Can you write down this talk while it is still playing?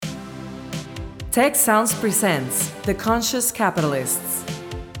Tech Sounds presents The Conscious Capitalists.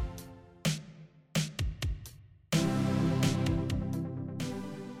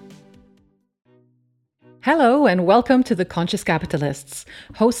 Hello and welcome to The Conscious Capitalists,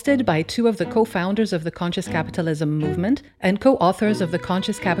 hosted by two of the co-founders of the Conscious Capitalism movement and co-authors of the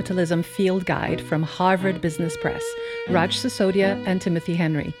Conscious Capitalism Field Guide from Harvard Business Press, Raj Sisodia and Timothy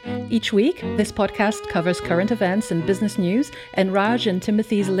Henry. Each week, this podcast covers current events and business news and Raj and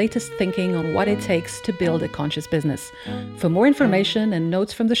Timothy's latest thinking on what it takes to build a conscious business. For more information and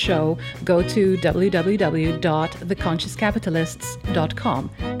notes from the show, go to www.theconsciouscapitalists.com.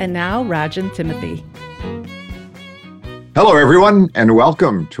 And now, Raj and Timothy. Hello, everyone, and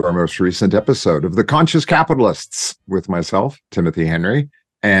welcome to our most recent episode of The Conscious Capitalists with myself, Timothy Henry,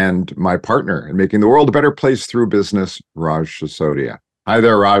 and my partner in making the world a better place through business, Raj Sisodia. Hi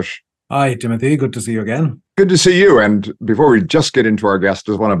there, Raj. Hi, Timothy. Good to see you again. Good to see you. And before we just get into our guest,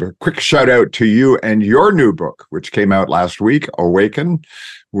 I just want to have a quick shout out to you and your new book, which came out last week, Awaken.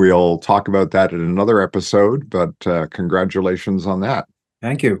 We'll talk about that in another episode, but congratulations on that.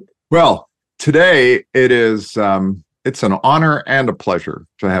 Thank you. Well, today it is... it's an honor and a pleasure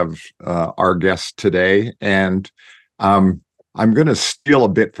to have our guest today. And I'm going to steal a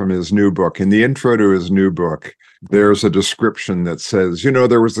bit from his new book. In the intro to his new book, there's a description that says,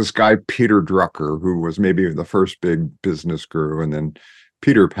 there was this guy, Peter Drucker, who was maybe the first big business guru. And then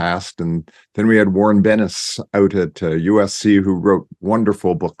Peter passed. And then we had Warren Bennis out at USC, who wrote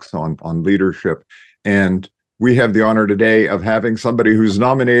wonderful books on leadership. And we have the honor today of having somebody who's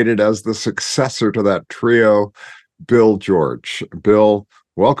nominated as the successor to that trio, Bill George. Bill,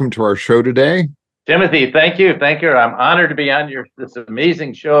 welcome to our show today. Timothy, thank you. I'm honored to be on this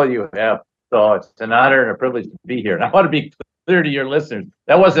amazing show you have. So it's an honor and a privilege to be here. And I want to be clear to your listeners.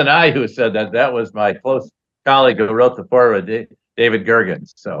 That wasn't I who said that. That was my close colleague who wrote the foreword, David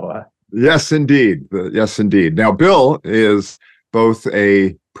Gergens. So yes, indeed. Yes, indeed. Now, Bill is both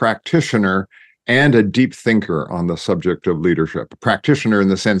a practitioner and a deep thinker on the subject of leadership. A practitioner in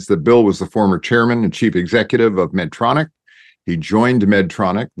the sense that Bill was the former chairman and chief executive of Medtronic. He joined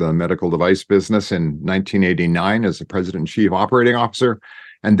Medtronic, the medical device business, in 1989 as the president and chief operating officer,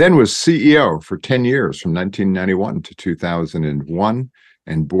 and then was CEO for 10 years from 1991 to 2001,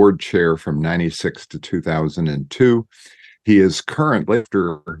 and board chair from 96 to 2002. He is currently,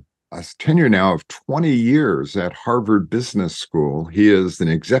 after a tenure now of 20 years at Harvard Business School. He is an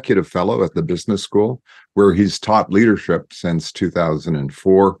executive fellow at the business school, where he's taught leadership since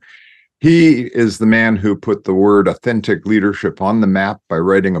 2004. He is the man who put the word authentic leadership on the map by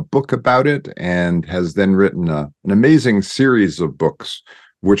writing a book about it, and has then written an amazing series of books,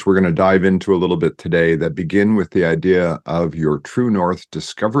 which we're going to dive into a little bit today, that begin with the idea of your true north,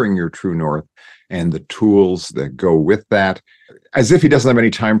 discovering your true north, and the tools that go with that. As if he doesn't have any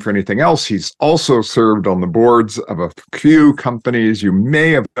time for anything else, he's also served on the boards of a few companies you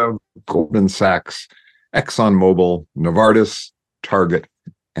may have heard: Goldman Sachs, ExxonMobil, Novartis, Target,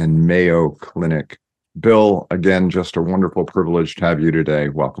 and Mayo Clinic. Bill, again, just a wonderful privilege to have you today.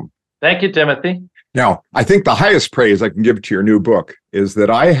 Welcome. Thank you, Timothy. Now, I think the highest praise I can give to your new book is that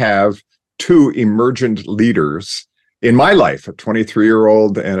I have two emergent leaders in my life, a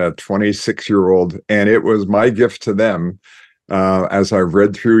 23-year-old and a 26-year-old, and it was my gift to them. As I've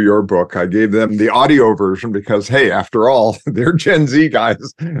read through your book, I gave them the audio version because, hey, after all, they're Gen Z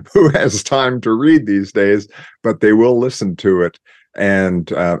guys who has time to read these days, but they will listen to it.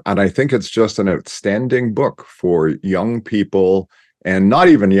 And I think it's just an outstanding book for young people, and not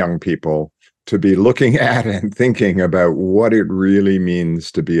even young people, to be looking at and thinking about what it really means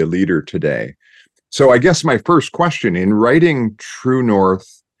to be a leader today. So I guess my first question, in writing True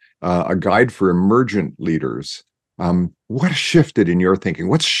North, a guide for emergent leaders, what shifted in your thinking?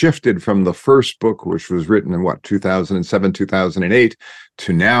 What's shifted from the first book, which was written in 2007, 2008,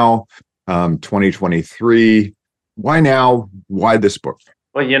 to now, 2023? Why now? Why this book?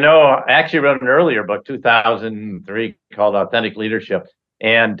 Well, I actually wrote an earlier book, 2003, called Authentic Leadership.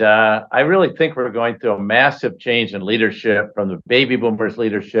 And I really think we're going through a massive change in leadership, from the baby boomers'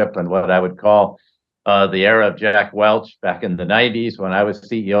 leadership and what I would call the era of Jack Welch back in the 90s when I was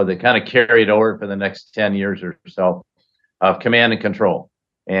CEO, that kind of carried over for the next 10 years or so, of command and control,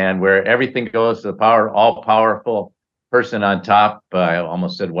 and where everything goes to the all-powerful person on top. I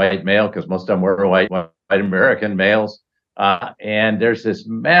almost said white male, because most of them were white American males. And there's this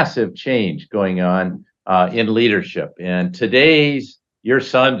massive change going on in leadership. And your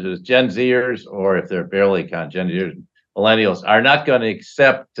sons, Gen Zers, or if they're barely Gen Zers, millennials, are not going to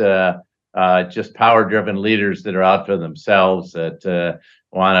accept just power-driven leaders that are out for themselves, that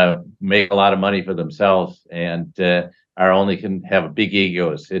want to make a lot of money for themselves. And are only can have big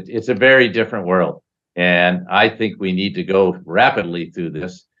egos. It's a very different world. And I think we need to go rapidly through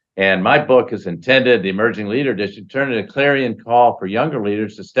this. And my book is intended, The Emerging Leader, to turn into a clarion call for younger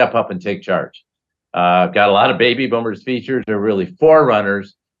leaders to step up and take charge. Got a lot of baby boomers features. They're really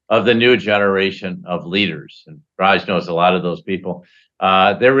forerunners of the new generation of leaders. And Raj knows a lot of those people.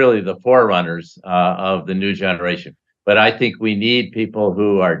 They're really the forerunners of the new generation. But I think we need people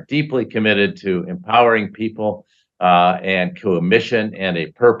who are deeply committed to empowering people and to a mission and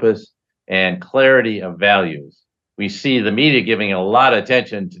a purpose and clarity of values. We see the media giving a lot of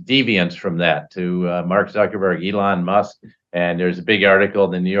attention to deviance from that, to Mark Zuckerberg, Elon Musk. And there's a big article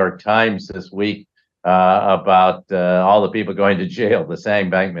in the New York Times this week about all the people going to jail, the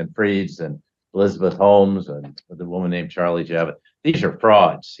Sam Bankman-Frieds and Elizabeth Holmes and the woman named Charlie Javid. These are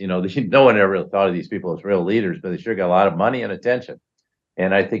frauds. You know, no one ever really thought of these people as real leaders, but they sure got a lot of money and attention.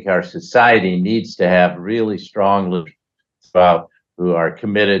 And I think our society needs to have really strong leaders who are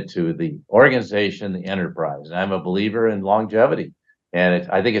committed to the organization, the enterprise. And I'm a believer in longevity. And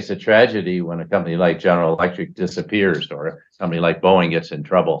I think it's a tragedy when a company like General Electric disappears or a company like Boeing gets in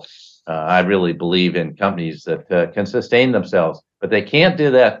trouble. I really believe in companies that can sustain themselves, but they can't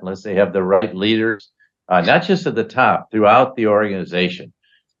do that unless they have the right leaders, not just at the top, throughout the organization.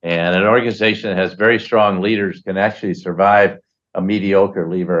 And an organization that has very strong leaders can actually survive a mediocre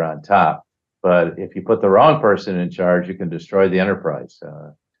leader on top. But if you put the wrong person in charge, you can destroy the enterprise.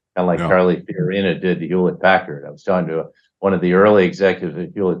 Kind of like Carly Fiorina did to Hewlett Packard. I was talking to one of the early executives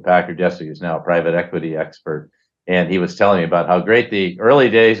at Hewlett Packard yesterday, who's now a private equity expert. And he was telling me about how great the early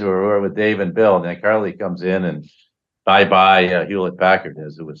days were with Dave and Bill. And then Carly comes in and bye-bye Hewlett Packard,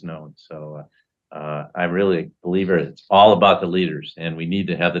 as it was known. So I'm really a believer it's all about the leaders, and we need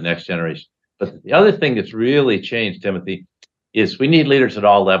to have the next generation. But the other thing that's really changed, Timothy, is we need leaders at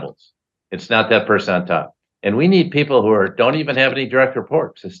all levels. It's not that person on top. And we need people who don't even have any direct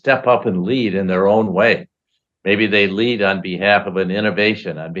reports to step up and lead in their own way. Maybe they lead on behalf of an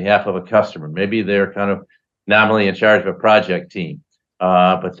innovation, on behalf of a customer. Maybe they're kind of nominally in charge of a project team,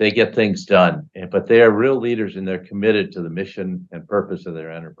 but they get things done. But they are real leaders, and they're committed to the mission and purpose of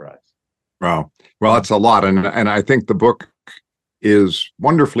their enterprise. Wow. Well, it's a lot. And I think the book is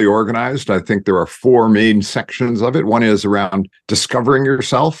wonderfully organized. I think there are 4 main sections of it. One is around discovering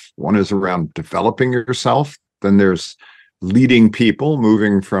yourself. One is around developing yourself. Then there's leading people,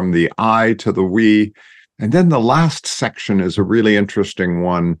 moving from the I to the we. And then the last section is a really interesting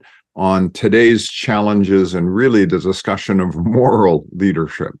one on today's challenges and really the discussion of moral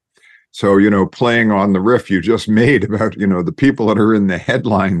leadership. So, playing on the riff you just made about, the people that are in the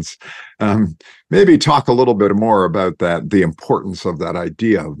headlines, maybe talk a little bit more about that, the importance of that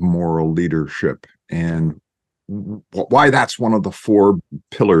idea of moral leadership and why that's one of the 4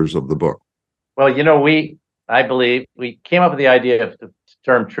 pillars of the book. Well, I believe we came up with the idea of the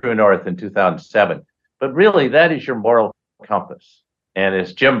term True North in 2007, but really that is your moral compass. And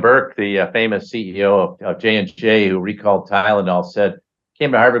as Jim Burke, the famous CEO of J&J, who recalled Tylenol, said,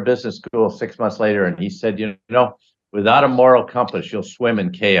 came to Harvard Business School 6 months later, and he said, without a moral compass, you'll swim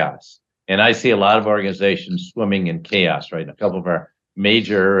in chaos. And I see a lot of organizations swimming in chaos right now. A couple of our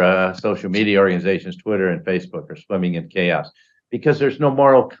major social media organizations, Twitter and Facebook, are swimming in chaos because there's no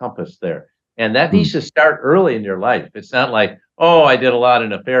moral compass there. And that needs to start early in your life. It's not like, oh, I did a lot of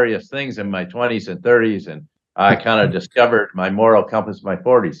nefarious things in my 20s and 30s, and I kind of discovered my moral compass in my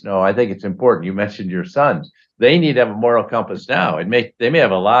 40s. No, I think it's important. You mentioned your sons. They need to have a moral compass now. They may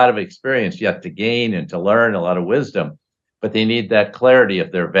have a lot of experience yet to gain and to learn, a lot of wisdom, but they need that clarity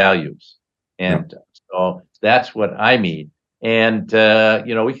of their values. And so that's what I mean. And,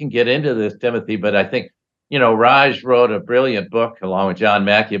 we can get into this, Timothy, but I think, Raj wrote a brilliant book along with John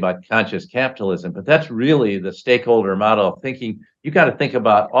Mackey about conscious capitalism, but that's really the stakeholder model of thinking. You got to think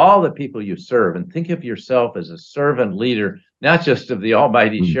about all the people you serve and think of yourself as a servant leader, not just of the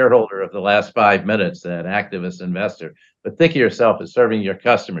almighty shareholder of the last 5 minutes, that activist investor, but think of yourself as serving your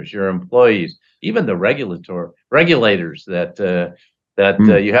customers, your employees, even the regulators that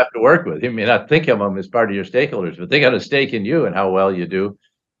you have to work with. You may not think of them as part of your stakeholders, but they got a stake in you and how well you do.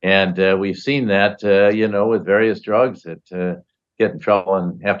 And we've seen that, with various drugs that get in trouble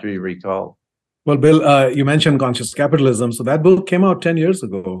and have to be recalled. Well, Bill, you mentioned conscious capitalism. So that book came out 10 years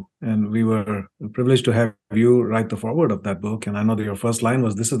ago, and we were privileged to have you write the foreword of that book. And I know that your first line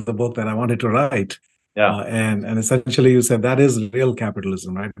was, "This is the book that I wanted to write." Yeah. And essentially you said that is real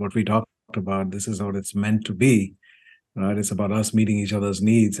capitalism, right? What we talked about, this is what it's meant to be, right? It's about us meeting each other's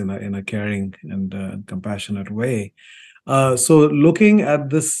needs in a caring and compassionate way. So looking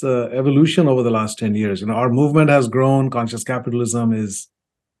at this evolution over the last 10 years, our movement has grown. Conscious capitalism is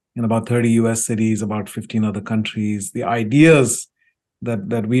in about 30 US cities, about 15 other countries. The ideas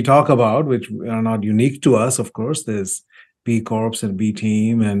that we talk about, which are not unique to us, of course, there's B Corps and B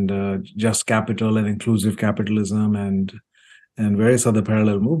Team and Just Capital and Inclusive Capitalism and various other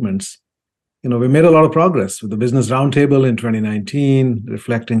parallel movements. We made a lot of progress with the Business Roundtable in 2019,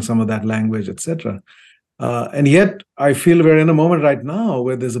 reflecting some of that language, etc. And yet, I feel we're in a moment right now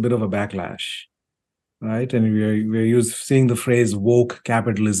where there's a bit of a backlash, right? And we're seeing the phrase woke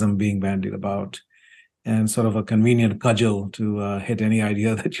capitalism being bandied about, and sort of a convenient cudgel to hit any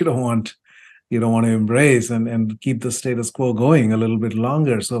idea that you don't want to embrace and keep the status quo going a little bit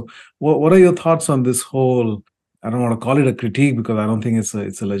longer. So, what are your thoughts on this whole? I don't want to call it a critique because I don't think it's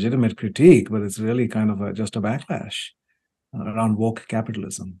a legitimate critique, but it's really kind of just a backlash around woke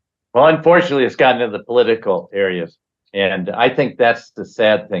capitalism. Well, unfortunately, it's gotten into the political areas. And I think that's the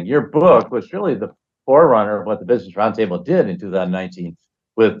sad thing. Your book was really the forerunner of what the Business Roundtable did in 2019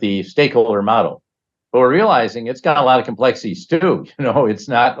 with the stakeholder model. But we're realizing it's got a lot of complexities too. It's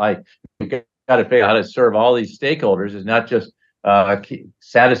not like you've got to figure out how to serve all these stakeholders. It's not just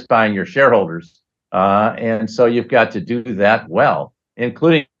satisfying your shareholders. And so you've got to do that well,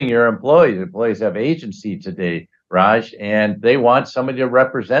 including your employees. Employees have agency today, Raj, and they want somebody to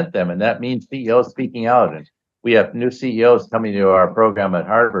represent them. And that means CEOs speaking out. And we have new CEOs coming to our program at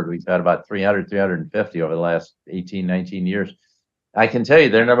Harvard. We've had about 350 over the last 18, 19 years. I can tell you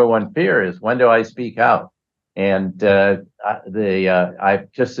their number one fear is, when do I speak out? And I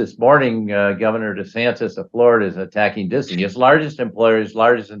just this morning, Governor DeSantis of Florida is attacking Disney, his largest employer, his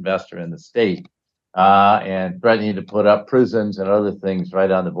largest investor in the state, and threatening to put up prisons and other things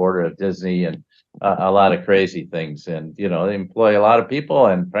right on the border of Disney, and a lot of crazy things. And, they employ a lot of people.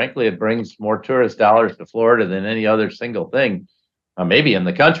 And frankly, it brings more tourist dollars to Florida than any other single thing, maybe in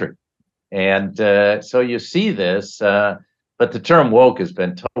the country. And so you see this, but the term woke has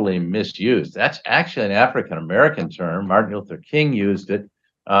been totally misused. That's actually an African-American term. Martin Luther King used it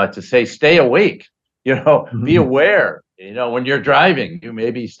to say, stay awake, be aware. When you're driving, you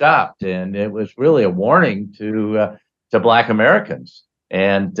may be stopped. And it was really a warning to Black Americans.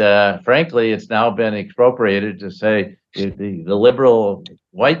 And frankly, it's now been expropriated to say the liberal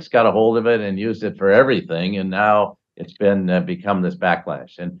whites got a hold of it and used it for everything. And now it's been become this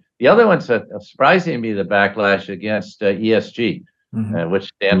backlash. And the other one's surprising to me, the backlash against ESG,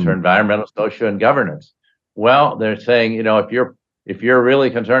 which stands for environmental, social, and governance. Well, they're saying, if you're really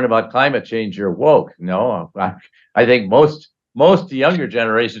concerned about climate change, you're woke. No, I think most younger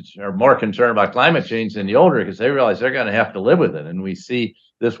generations are more concerned about climate change than the older, because they realize they're going to have to live with it. And we see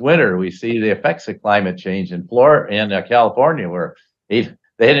this winter, we see the effects of climate change in Florida and California, where they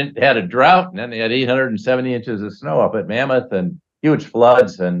had a drought, and then they had 870 inches of snow up at Mammoth and huge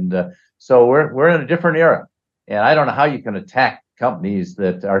floods. And so we're in a different era. And I don't know how you can attack companies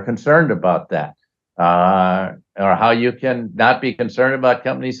that are concerned about that, or how you can not be concerned about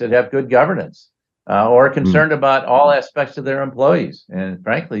companies that have good governance. Or concerned about all aspects of their employees. And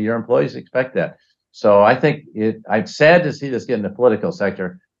frankly, your employees expect that. So I think I'm sad to see this get in the political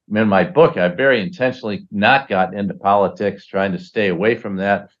sector. In my book, I've very intentionally not gotten into politics, trying to stay away from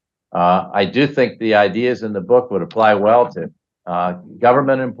that. I do think the ideas in the book would apply well to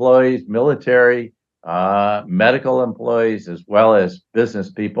government employees, military, medical employees, as well as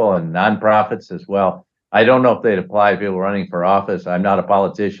business people and nonprofits as well. I don't know if they'd apply to people running for office. I'm not a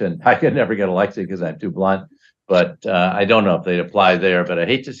politician. I could never get elected because I'm too blunt. But I don't know if they'd apply there. But I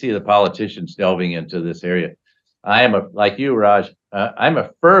hate to see the politicians delving into this area. I am, like you, Raj, I'm a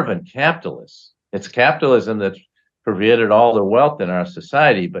fervent capitalist. It's capitalism that's created all the wealth in our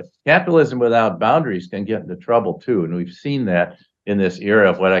society. But capitalism without boundaries can get into trouble, too. And we've seen that in this era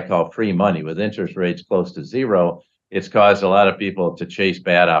of what I call free money, with interest rates close to zero. It's caused a lot of people to chase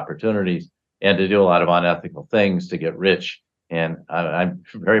bad opportunities and to do a lot of unethical things to get rich. And I'm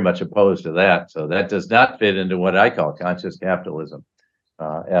very much opposed to that. So that does not fit into what I call conscious capitalism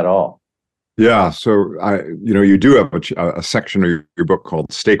at all. Yeah. So you do have a section of your book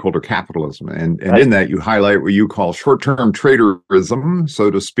called Stakeholder Capitalism. And right. In that you highlight what you call short-term traderism,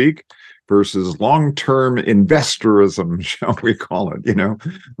 so to speak, versus long-term investorism, shall we call it,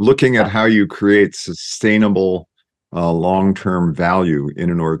 looking at how you create sustainable long-term value in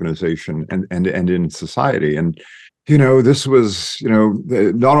an organization and in society. And, this was,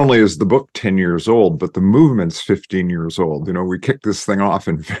 not only is the book 10 years old, but the movement's 15 years old. We kicked this thing off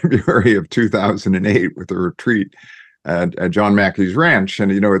in February of 2008 with a retreat at John Mackey's ranch.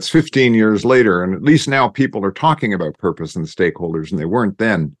 And, it's 15 years later, and at least now people are talking about purpose and stakeholders, and they weren't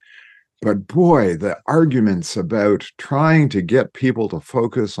then. But boy, the arguments about trying to get people to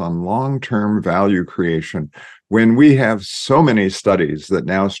focus on long-term value creation, when we have so many studies that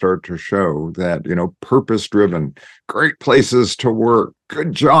now start to show that, purpose-driven, great places to work,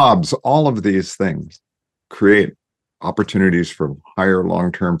 good jobs, all of these things create opportunities for higher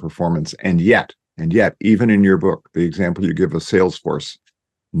long-term performance. And yet, even in your book, the example you give of Salesforce,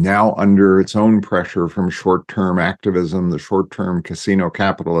 now under its own pressure from short-term activism, the short-term casino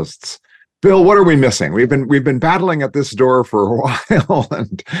capitalists. Bill, what are we missing? We've been battling at this door for a while,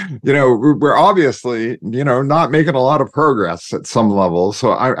 and we're obviously not making a lot of progress at some level.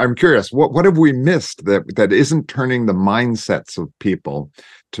 So I'm curious, what have we missed that isn't turning the mindsets of people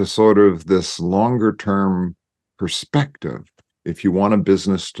to sort of this longer-term perspective? If you want a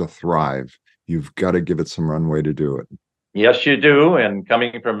business to thrive, you've got to give it some runway to do it. Yes, you do. And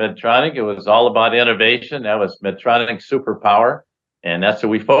coming from Medtronic, it was all about innovation. That was Medtronic's superpower. And that's what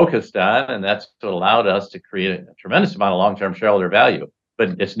we focused on. And that's what allowed us to create a tremendous amount of long-term shareholder value.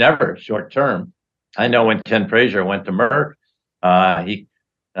 But it's never short-term. I know when Ken Frazier went to Merck, he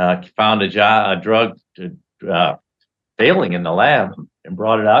found a drug failing in the lab and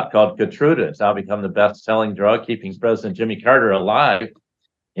brought it out called Keytruda. It's now become the best-selling drug, keeping President Jimmy Carter alive,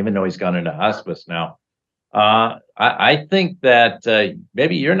 even though he's gone into hospice now. I think that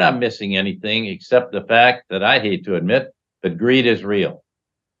maybe you're not missing anything except the fact that I hate to admit that greed is real.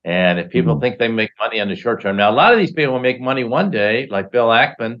 And if people think they make money on the short term, now a lot of these people will make money one day, like Bill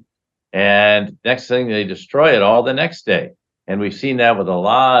Ackman, and next thing they destroy it all the next day. And we've seen that with a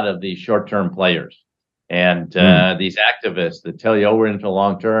lot of these short-term players and these activists that tell you, oh, we're into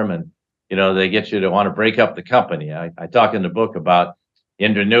long term, and they get you to want to break up the company. I talk in the book about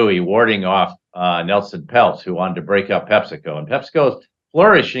Indra Nooyi warding off Nelson Peltz, who wanted to break up PepsiCo. And PepsiCo's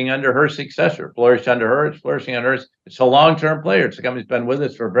flourishing under her successor. Flourished under her, it's flourishing under hers. It's a long-term player. It's a company that's been with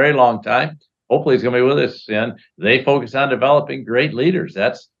us for a very long time. Hopefully it's going to be with us. And they focus on developing great leaders.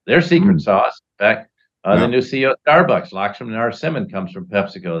 That's their secret sauce. In fact, the new CEO of Starbucks, Lakshman Narasimhan, comes from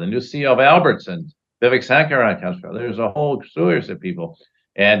PepsiCo. The new CEO of Albertsons, Vivek Sankaran, comes from. There's a whole series of people.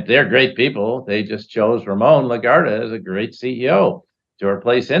 And they're great people. They just chose Ramon Laguarta as a great CEO to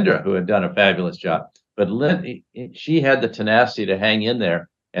replace Indra, who had done a fabulous job. But she had the tenacity to hang in there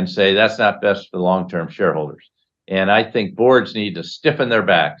and say, that's not best for the long-term shareholders. And I think boards need to stiffen their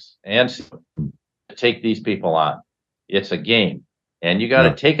backs and take these people on. It's a game. And you got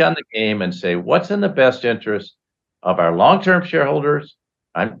to take on the game and say, what's in the best interest of our long-term shareholders?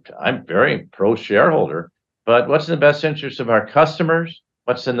 I'm very pro-shareholder, but what's in the best interest of our customers?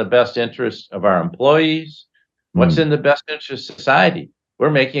 What's in the best interest of our employees? What's in the best interest of society? We're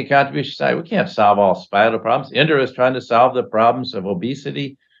making a contribution to society. We can't solve all societal problems. Indra is trying to solve the problems of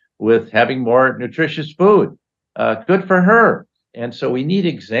obesity with having more nutritious food. Good for her. And so we need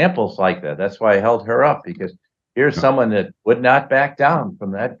examples like that. That's why I held her up, because here's someone that would not back down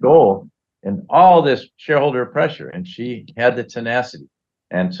from that goal and all this shareholder pressure. And she had the tenacity.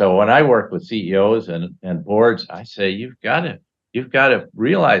 And so when I work with CEOs and boards, I say, you've got to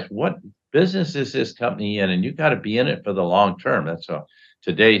realize what business is this company in, and you've got to be in it for the long term. That's all.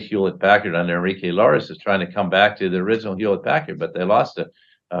 Today, Hewlett Packard under Enrique Lores is trying to come back to the original Hewlett Packard, but they lost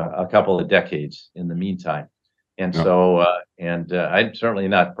a couple of decades in the meantime. And so, I'm certainly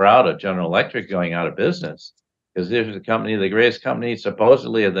not proud of General Electric going out of business, because this is a company, the greatest company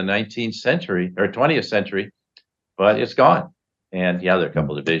supposedly of the 19th century or 20th century, but it's gone. And there are a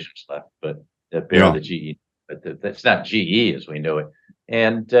couple of divisions left, but that bear the GE, but that's not GE as we know it.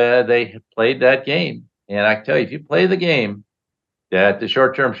 And they played that game. And I tell you, if you play the game that the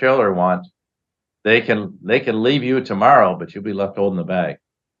short-term shareholder wants, they can leave you tomorrow, but you'll be left holding the bag.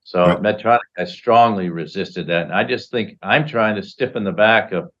 So at Medtronic, I strongly resisted that. And I just think I'm trying to stiffen the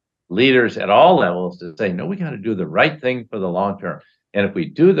back of leaders at all levels to say, no, we got to do the right thing for the long term. And if we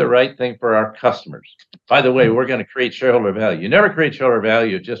do the right thing for our customers, by the way, we're going to create shareholder value. You never create shareholder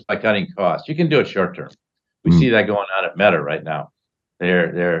value just by cutting costs. You can do it short term. We see that going on at Meta right now.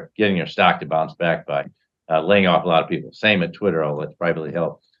 They're getting their stock to bounce back by laying off a lot of people. Same at Twitter, although it's privately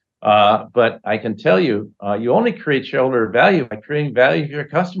held. But I can tell you, you only create shareholder value by creating value for your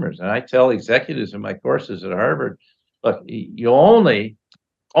customers. And I tell executives in my courses at Harvard, look, you only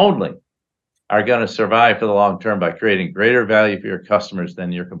are going to survive for the long term by creating greater value for your customers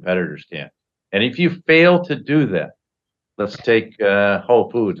than your competitors can. And if you fail to do that, let's take Whole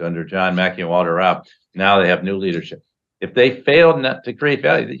Foods under John Mackey and Walter Robb. Now they have new leadership. If they fail not to create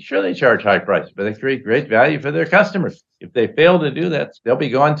value, sure, they charge high prices, but they create great value for their customers. If they fail to do that, they'll be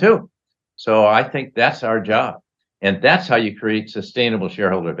gone too. So I think that's our job. And that's how you create sustainable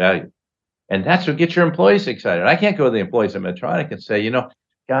shareholder value. And that's what gets your employees excited. I can't go to the employees at Medtronic and say,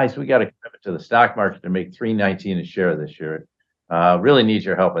 guys, we got a commitment to the stock market to make $3.19 a share this year. Really needs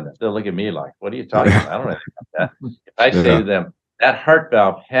your help in that. They'll look at me like, what are you talking about? I don't know anything about that. If I say to them, that heart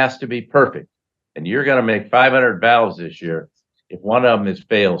valve has to be perfect, and you're going to make 500 valves this year. If one of them is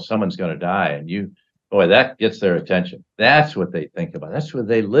failed, someone's going to die. And boy, that gets their attention. That's what they think about. That's where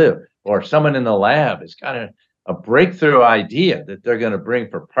they live. Or someone in the lab has got a breakthrough idea that they're going to bring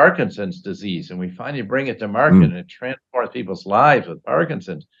for Parkinson's disease. And we finally bring it to market and it transforms people's lives with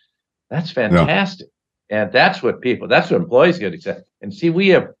Parkinson's. That's fantastic. And that's what employees get excited. And see, we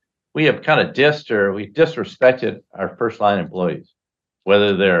have kind of we disrespected our first line employees,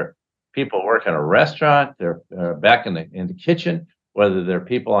 whether they're people work in a restaurant, they're back in the kitchen, whether they're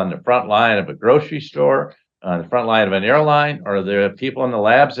people on the front line of a grocery store, on the front line of an airline, or they're people in the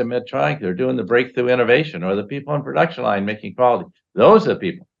labs at Medtronic, they're doing the breakthrough innovation, or the people on production line making quality. Those are the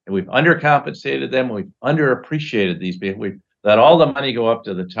people. And we've undercompensated them. We've underappreciated these people. We've let all the money go up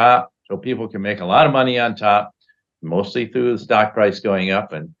to the top so people can make a lot of money on top, mostly through the stock price going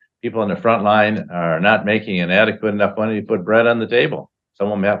up, and people in the front line are not making an adequate enough money to put bread on the table. A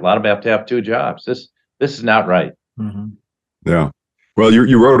lot of them have to have two jobs. This is not right. Mm-hmm. Yeah. Well,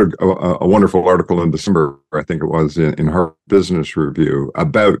 you wrote a wonderful article in December, I think it was, in Harvard Business Review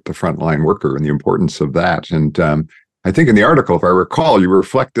about the frontline worker and the importance of that. And I think in the article, if I recall, you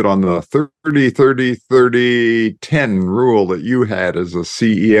reflected on the 30-30-30-10 rule that you had as a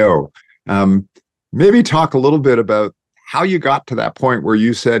CEO. Maybe talk a little bit about how you got to that point where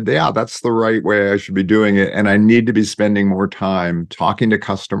you said, yeah, that's the right way I should be doing it. And I need to be spending more time talking to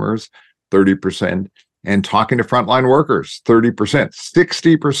customers, 30%, and talking to frontline workers, 30%,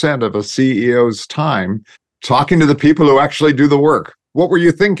 60% of a CEO's time talking to the people who actually do the work. What were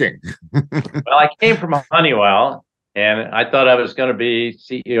you thinking? Well, I came from Honeywell, and I thought I was going to be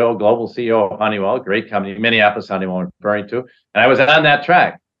global CEO of Honeywell, great company, Minneapolis Honeywell I'm referring to. And I was on that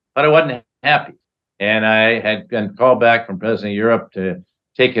track, but I wasn't happy. And I had been called back from President of Europe to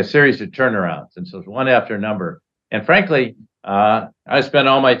take a series of turnarounds. And so it was one after another. And frankly, I spent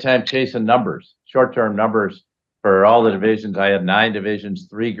all my time chasing numbers, short-term numbers for all the divisions. I had 9 divisions,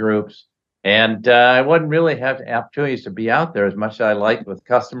 3 groups, and I wouldn't really have opportunities to be out there as much as I liked with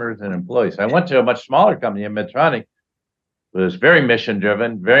customers and employees. I went to a much smaller company in Medtronic. It was very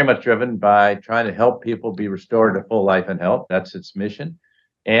mission-driven, very much driven by trying to help people be restored to full life and health. That's its mission.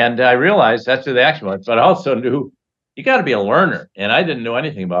 And I realized that's where the action was, but I also knew you got to be a learner. And I didn't know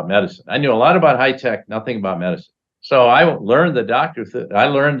anything about medicine. I knew a lot about high tech, nothing about medicine. So I learned I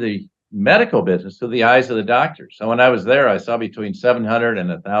learned the medical business through the eyes of the doctors. So when I was there, I saw between 700 and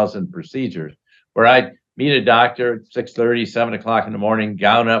 1,000 procedures where I'd meet a doctor at 6:30, 7 o'clock in the morning,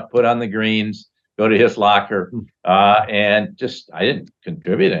 gown up, put on the greens, go to his locker, and I didn't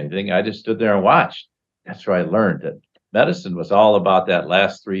contribute anything. I just stood there and watched. That's where I learned that medicine was all about that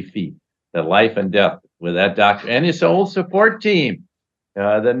last 3 feet, the life and death with that doctor and his whole support team,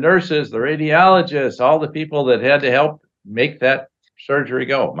 the nurses, the radiologists, all the people that had to help make that surgery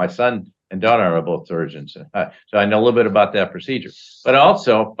go. My son and daughter are both surgeons, so I know a little bit about that procedure. But I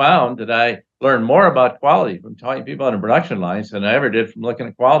also found that I learned more about quality from talking to people on the production lines than I ever did from looking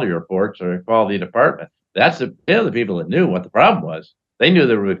at quality reports or a quality department. They're the people that knew what the problem was. They knew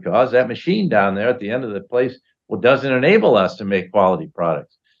the root cause. That machine down there at the end of the place doesn't enable us to make quality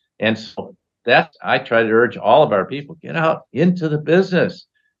products. And so I try to urge all of our people, get out into the business.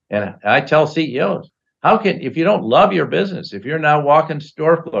 And I tell CEOs, if you don't love your business, if you're not walking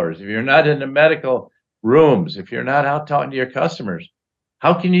store floors, if you're not in the medical rooms, if you're not out talking to your customers,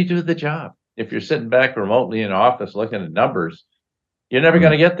 how can you do the job? If you're sitting back remotely in an office looking at numbers, you're never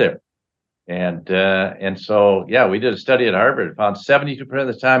going to get there. And so, yeah, we did a study at Harvard, found 72% of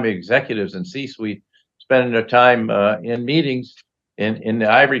the time executives in C-suite spending their time in meetings in the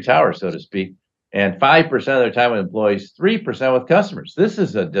ivory tower, so to speak, and 5% of their time with employees, 3% with customers. This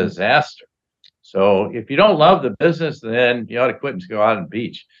is a disaster. So if you don't love the business, then you ought to quit and go out on the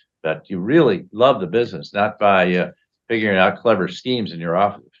beach. But you really love the business, not by figuring out clever schemes in your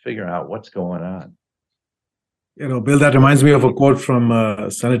office, figuring out what's going on. Bill, that reminds me of a quote from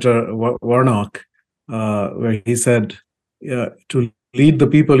Senator Warnock, where he said, to lead the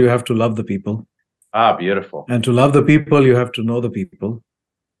people, you have to love the people. Ah, beautiful. And to love the people, you have to know the people.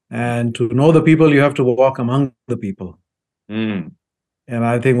 And to know the people, you have to walk among the people. Mm. And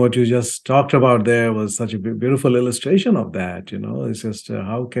I think what you just talked about there was such a beautiful illustration of that. It's just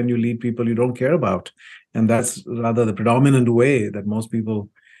how can you lead people you don't care about? And that's rather the predominant way that most people,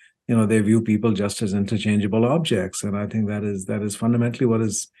 they view people just as interchangeable objects. And I think that is fundamentally what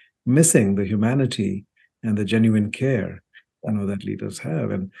is missing, the humanity and the genuine care, that leaders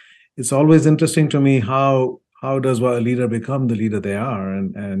have. And it's always interesting to me how how does a leader become the leader they are,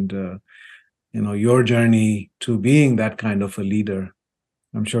 and your journey to being that kind of a leader.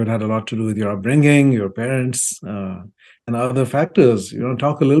 I'm sure it had a lot to do with your upbringing, your parents, and other factors.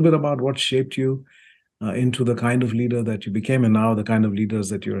 Talk a little bit about what shaped you into the kind of leader that you became, and now the kind of leaders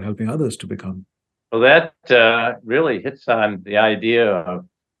that you're helping others to become. Well, that really hits on the idea of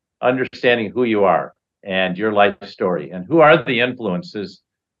understanding who you are and your life story, and who are the influences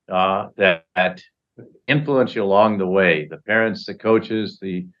that influence you along the way. The parents, the coaches,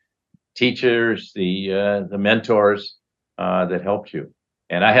 the teachers, the mentors that helped you.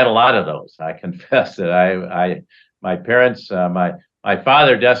 And I had a lot of those. I confess that my parents, my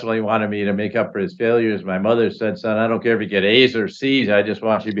father definitely wanted me to make up for his failures. My mother said, "Son, I don't care if you get A's or C's. I just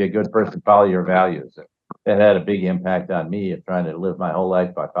want you to be a good person, follow your values." That had a big impact on me of trying to live my whole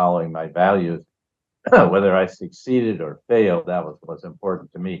life by following my values. Whether I succeeded or failed, that was what's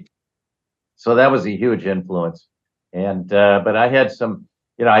important to me. So that was a huge influence. And but I had some,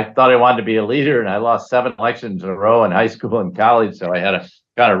 I thought I wanted to be a leader, and I lost 7 elections in a row in high school and college. So I had a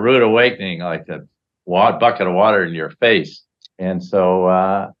kind of rude awakening, like a bucket of water in your face. And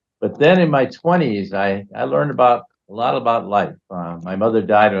so, but then in my 20s, I learned a lot about life. My mother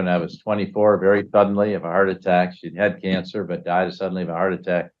died when I was 24, very suddenly, of a heart attack. She'd had cancer, but died suddenly of a heart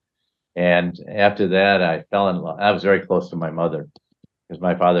attack. And after that, I fell in love. I was very close to my mother because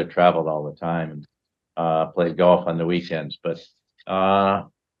my father traveled all the time and played golf on the weekends. But I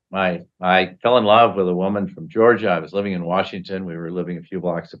fell in love with a woman from Georgia. I was living in Washington. We were living a few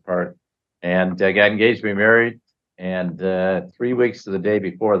blocks apart, and I got engaged to be married. And 3 weeks to the day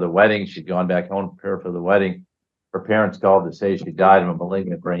before the wedding, she'd gone back home to prepare for the wedding. Her parents called to say she died of a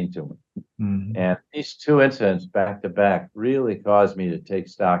malignant brain tumor. Mm-hmm. And these 2 incidents back to back really caused me to take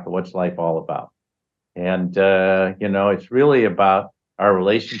stock of what's life all about. And, it's really about our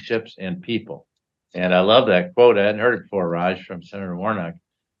relationships and people. And I love that quote. I hadn't heard it before, Raj, from Senator Warnock.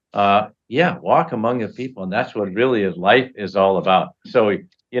 Walk among the people. And that's what really life is all about. So,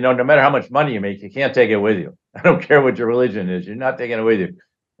 no matter how much money you make, you can't take it with you. I don't care what your religion is. You're not taking it with you.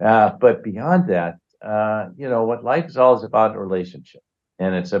 But beyond that, what life is all is about relationship.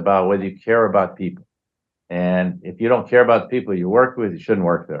 And it's about whether you care about people. And if you don't care about the people you work with, you shouldn't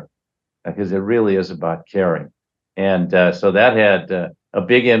work there, because it really is about caring. And so that had a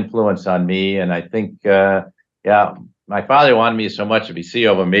big influence on me. And I think, my father wanted me so much to be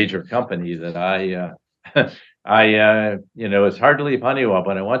CEO of a major company that it's hard to leave Honeywell.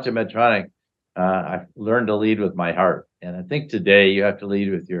 But I went to Medtronic. I learned to lead with my heart. And I think today you have to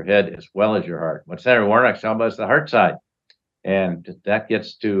lead with your head as well as your heart. What Senator Warnock's talking about is the heart side. And that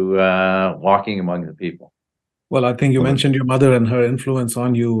gets to walking among the people. Well, I think you mentioned your mother and her influence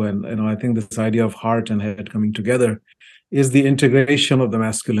on you. And, I think this idea of heart and head coming together is the integration of the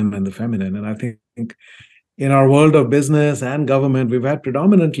masculine and the feminine. And I think in our world of business and government, we've had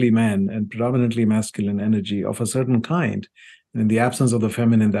predominantly men and predominantly masculine energy of a certain kind. And in the absence of the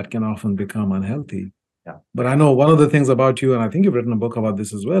feminine, that can often become unhealthy. Yeah. But I know one of the things about you, and I think you've written a book about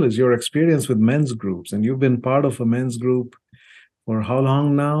this as well, is your experience with men's groups. And you've been part of a men's group for how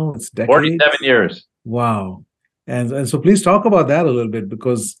long now? It's decades? 47 years. Wow. And so please talk about that a little bit,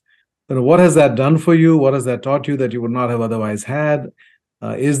 because what has that done for you? What has that taught you that you would not have otherwise had?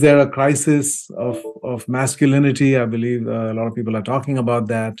 Is there a crisis of masculinity? I believe a lot of people are talking about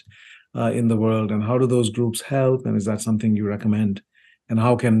that in the world. And how do those groups help? And is that something you recommend? And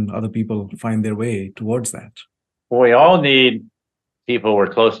how can other people find their way towards that? Well, we all need people we're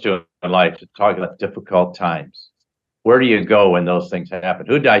close to in life to talk about difficult times. Where do you go when those things happen?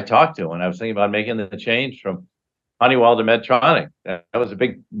 Who did I talk to when I was thinking about making the change from Honeywell to Medtronic? That was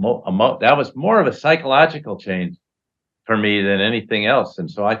that was more of a psychological change for me than anything else. And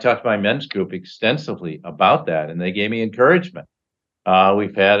so I talked to my men's group extensively about that, and they gave me encouragement.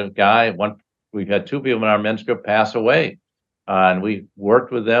 We've had 2 people in our men's group pass away, and we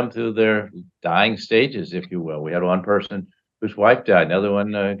worked with them through their dying stages, if you will. We had one person whose wife died, another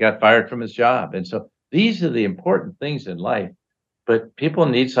one got fired from his job. And so these are the important things in life, but people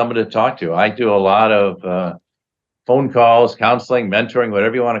need someone to talk to. I do a lot of phone calls, counseling, mentoring,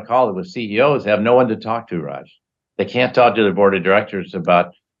 whatever you want to call it, with CEOs have no one to talk to, Raj. They can't talk to their board of directors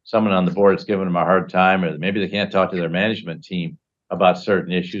about someone on the board that's giving them a hard time, or maybe they can't talk to their management team about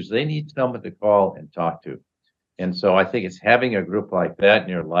certain issues. They need someone to call and talk to. And so I think it's having a group like that in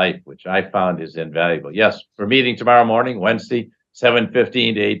your life, which I found is invaluable. Yes, we're meeting tomorrow morning, Wednesday,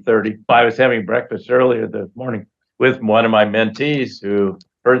 7:15 to 8:30. I was having breakfast earlier this morning with one of my mentees who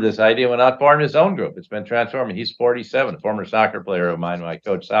heard this idea, went out, formed his own group. It's been transforming. He's 47, a former soccer player of mine when I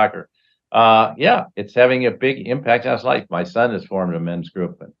coached soccer. It's having a big impact on his life. My son has formed a men's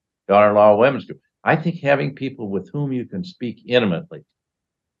group, and daughter-in-law a women's group. I think having people with whom you can speak intimately,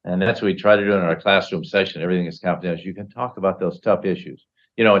 and that's what we try to do in our classroom session. Everything is confidential. You can talk about those tough issues.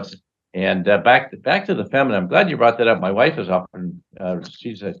 It's and back to the feminine. I'm glad you brought that up. My wife is often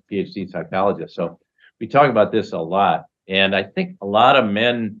she's a PhD psychologist, so we talk about this a lot. And I think a lot of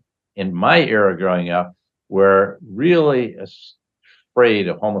men in my era growing up were really afraid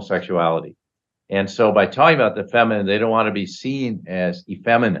of homosexuality. And so by talking about the feminine, they don't want to be seen as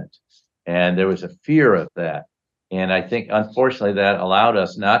effeminate. And there was a fear of that. And I think, unfortunately, that allowed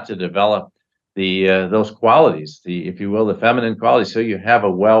us not to develop those qualities, if you will, the feminine qualities. So you have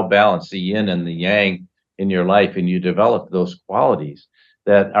a well-balanced, the yin and the yang in your life, and you develop those qualities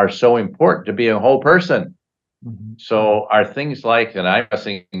that are so important to be a whole person. Mm-hmm. So are things like, and I'm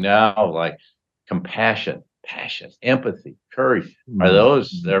saying now, like compassion, passion, empathy, courage, mm-hmm. Are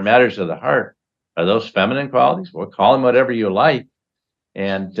those, they're matters of the heart? Are those feminine qualities? Well, call them whatever you like.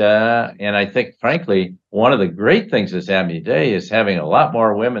 And I think, frankly, one of the great things that's happening today is having a lot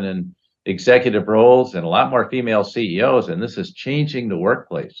more women in executive roles and a lot more female CEOs, and this is changing the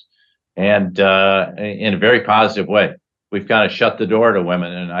workplace, and in a very positive way. We've kind of shut the door to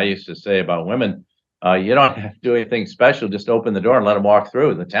women, and I used to say about women, you don't have to do anything special, just open the door and let them walk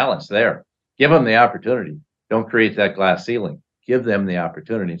through. The talent's there. Give them the opportunity. Don't create that glass ceiling. Give them the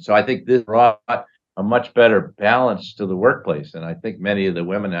opportunity. So I think this brought a much better balance to the workplace, and I think many of the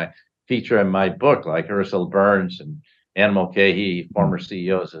women I feature in my book, like Ursula Burns and Anne Mulcahy, former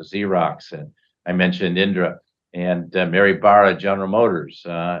CEOs of Xerox, and I mentioned Indra and Mary Barra, General Motors.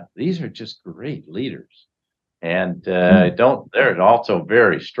 These are just great leaders, and they're also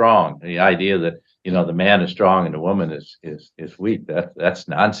very strong. The idea that the man is strong and the woman is weak, that's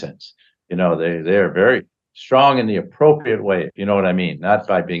nonsense. They're very strong in the appropriate way, if you know what I mean, not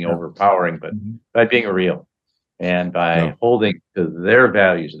by being overpowering, but by being real and by holding to their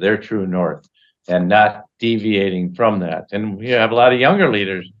values, their true north, and not deviating from that. And we have a lot of younger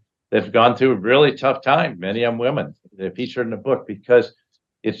leaders that have gone through a really tough time, many of them women. They're featured in the book because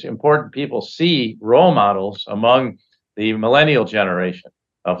it's important people see role models among the millennial generation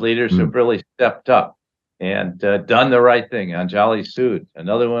of leaders who've really stepped up and done the right thing. Anjali Sood.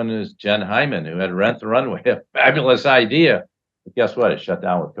 Another one is Jen Hyman, who had Rent the Runway, a fabulous idea. But guess what? It shut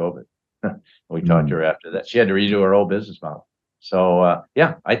down with COVID. We talked to her after that. She had to redo her whole business model. So,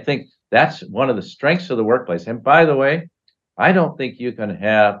 I think that's one of the strengths of the workplace. And by the way, I don't think you can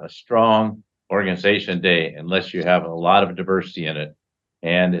have a strong organization day unless you have a lot of diversity in it.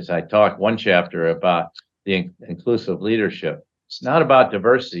 And as I talk one chapter about the inclusive leadership, it's not about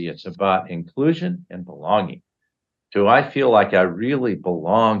diversity, it's about inclusion and belonging. Do I feel like I really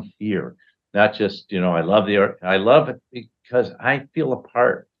belong here? Not just, I love it because I feel a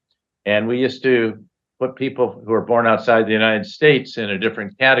part. And we used to put people who are born outside the United States in a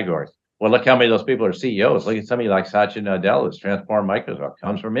different category. Well, look how many of those people are CEOs. Look at somebody like Satya Nadella, who's transformed Microsoft,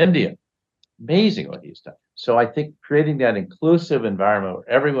 comes from India. Amazing what he's done. So I think creating that inclusive environment where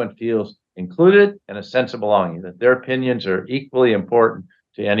everyone feels included and a sense of belonging, that their opinions are equally important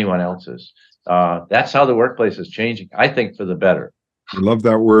to anyone else's. That's how the workplace is changing, I think, for the better. I love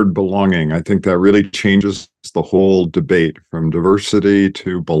that word belonging. I think that really changes the whole debate from diversity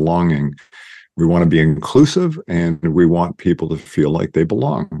to belonging. We want to be inclusive, and we want people to feel like they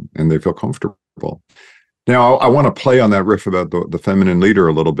belong and they feel comfortable. Now, I want to play on that riff about the feminine leader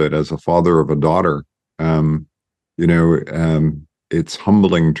a little bit. As a father of a daughter, it's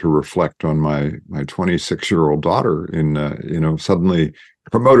humbling to reflect on my 26-year-old daughter in, suddenly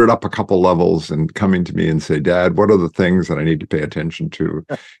promoted up a couple levels and coming to me and say, Dad, what are the things that I need to pay attention to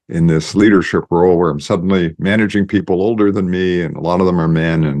in this leadership role where I'm suddenly managing people older than me, and a lot of them are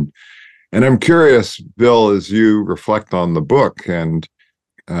men. And I'm curious, Bill, as you reflect on the book, and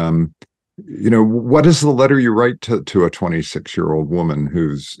what is the letter you write to a 26-year-old woman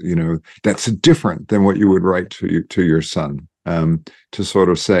who's, that's different than what you would write to your son, to sort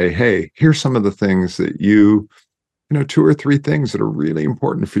of say, hey, here's some of the things that 2 or 3 things that are really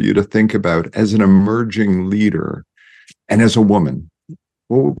important for you to think about as an emerging leader and as a woman.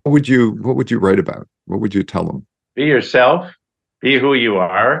 What would you write about? What would you tell them? Be yourself. Be who you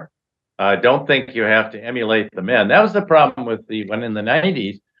are. Don't think you have to emulate the men. That was the problem with when in the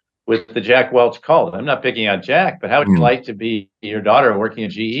 90s with the Jack Welch cult. I'm not picking on Jack, but how would you like to be your daughter working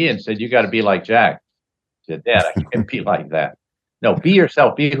at GE and said, you got to be like Jack? I said, Dad, I can't be like that. No, be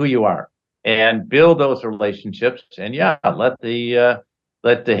yourself, be who you are, and build those relationships. And let the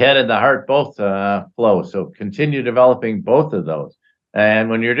head and the heart both flow. So continue developing both of those. And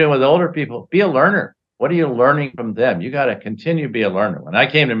when you're dealing with older people, be a learner. What are you learning from them? You got to continue to be a learner. When I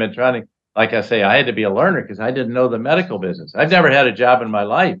came to Medtronic, like I say, I had to be a learner because I didn't know the medical business. I've never had a job in my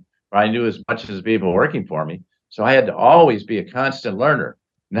life where I knew as much as the people working for me. So I had to always be a constant learner.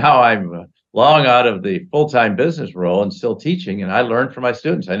 Now I'm long out of the full-time business role and still teaching, and I learn from my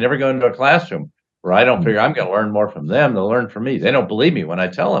students. I never go into a classroom where I don't figure I'm going to learn more from them. They'll learn from me. They don't believe me when I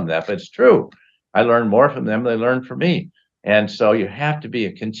tell them that, but it's true. I learn more from them than they learn from me. And so you have to be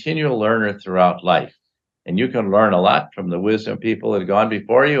a continual learner throughout life. And you can learn a lot from the wisdom of people that have gone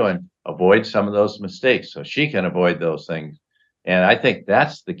before you and avoid some of those mistakes so she can avoid those things. And I think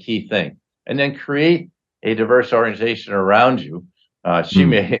that's the key thing. And then create a diverse organization around you. She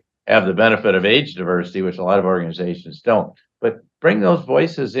may have the benefit of age diversity, which a lot of organizations don't, but bring those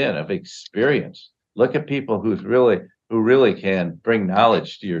voices in of experience. Look at people who really can bring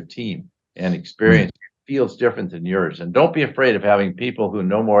knowledge to your team and experience feels different than yours. And don't be afraid of having people who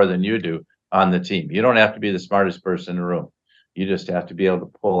know more than you do on the team. You don't have to be the smartest person in the room. You just have to be able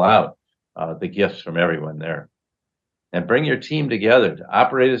to pull out the gifts from everyone there and bring your team together to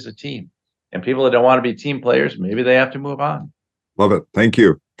operate as a team. And people that don't want to be team players, maybe they have to move on. Love it. Thank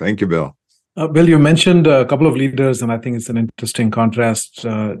you. Thank you, Bill. Bill, you mentioned a couple of leaders, and I think it's an interesting contrast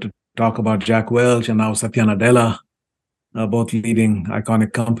to talk about Jack Welch and now Satya Nadella, both leading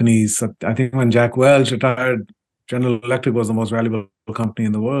iconic companies. I think when Jack Welch retired, General Electric was the most valuable company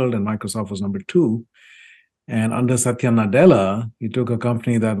in the world, and Microsoft was number 2. And under Satya Nadella, he took a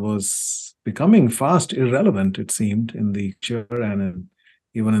company that was becoming fast irrelevant, it seemed, in the culture and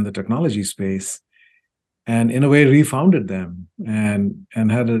even in the technology space, and in a way refounded them and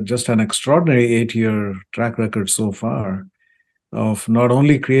had just an extraordinary 8-year track record so far of not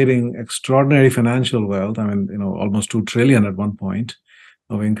only creating extraordinary financial wealth, I mean, almost $2 trillion at one point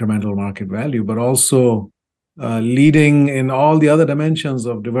of incremental market value, but also leading in all the other dimensions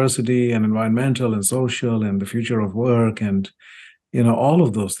of diversity and environmental and social and the future of work and all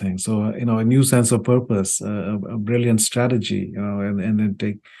of those things. So a new sense of purpose, a brilliant strategy, and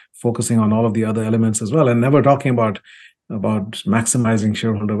then focusing on all of the other elements as well, and never talking about maximizing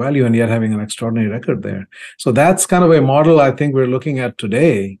shareholder value, and yet having an extraordinary record there. So that's kind of a model I think we're looking at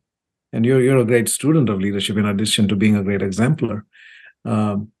today. And you're a great student of leadership in addition to being a great exemplar.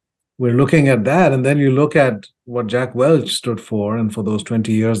 We're looking at that, and then you look at what Jack Welch stood for, and for those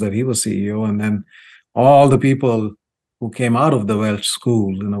 20 years that he was CEO, and then all the people who came out of the Welch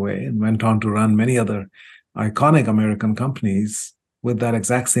School in a way and went on to run many other iconic American companies with that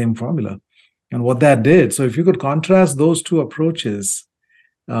exact same formula and what that did. So if you could contrast those two approaches,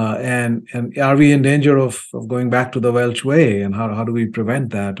 and are we in danger of going back to the Welch way, and how do we prevent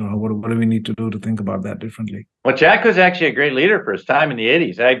that, or what do we need to do to think about that differently? Well, Jack was actually a great leader for his time in the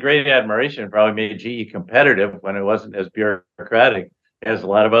 80s. I had great admiration, probably made GE competitive when it wasn't as bureaucratic as a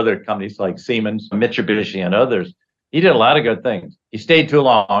lot of other companies like Siemens, Mitsubishi, and others. He did a lot of good things. He stayed too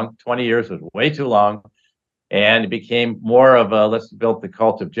long. 20 years was way too long. And it became more of a let's build the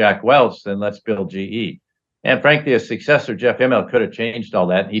cult of Jack Welch than let's build GE. And frankly, his successor, Jeff Immelt, could have changed all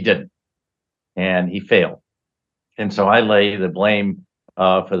that. He didn't. And he failed. And so I lay the blame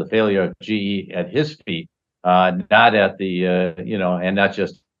for the failure of GE at his feet, not at the, and not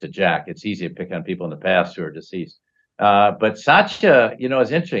just to Jack. It's easy to pick on people in the past who are deceased. But Satya,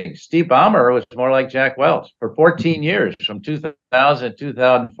 is interesting. Steve Ballmer was more like Jack Welch for 14 years, from 2000 to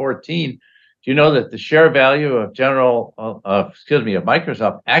 2014. Do you know that the share value of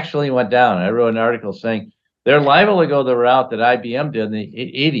Microsoft actually went down? I wrote an article saying they're liable to go the route that IBM did in the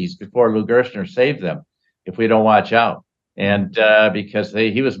 80s before Lou Gerstner saved them if we don't watch out. And because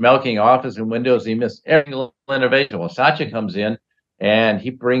he was milking Office and Windows, he missed every little innovation. Well, Satya comes in and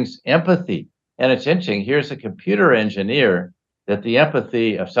he brings empathy. And it's interesting, here's a computer engineer that the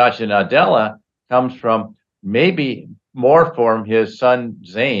empathy of Satya Nadella comes from maybe more from his son,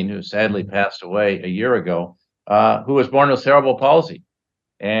 Zane, who sadly passed away a year ago, who was born with cerebral palsy.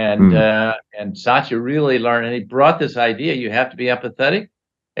 And Satya really learned, and he brought this idea, you have to be empathetic,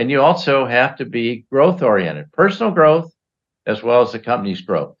 and you also have to be growth-oriented, personal growth, as well as the company's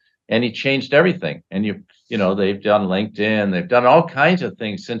growth. And he changed everything. And they've done LinkedIn, they've done all kinds of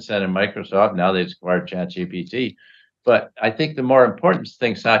things since then in Microsoft. Now they've acquired ChatGPT. But I think the more important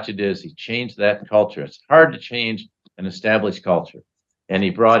thing Satya did is he changed that culture. It's hard to change an established culture. And he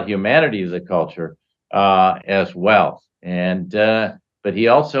brought humanity to the culture as well. And but he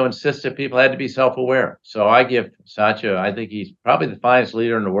also insisted people had to be self-aware. So I give Satya, I think he's probably the finest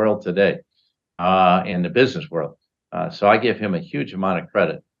leader in the world today, in the business world. So I give him a huge amount of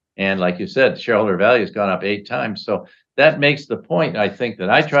credit. And like you said, shareholder value has gone up 8 times. So that makes the point, I think, that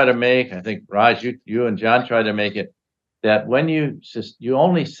I try to make. I think, Raj, you and John try to make it, that when you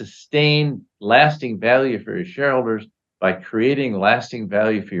only sustain lasting value for your shareholders by creating lasting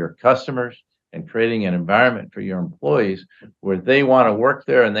value for your customers and creating an environment for your employees where they want to work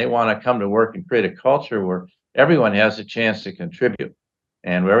there and they want to come to work and create a culture where everyone has a chance to contribute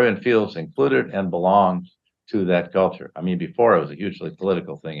and where everyone feels included and belongs to that culture. I mean, before it was a hugely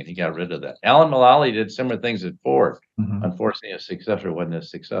political thing, and he got rid of that. Alan Mulally did similar things at Ford. Unfortunately, his successor wasn't as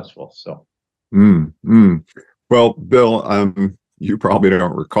successful. So, Well, Bill, you probably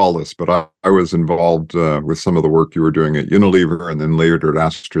don't recall this, but I was involved with some of the work you were doing at Unilever and then later at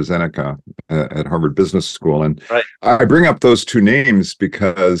AstraZeneca at Harvard Business School. And right. I bring up those two names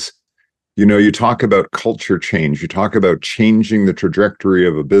because, you know, you talk about culture change, you talk about changing the trajectory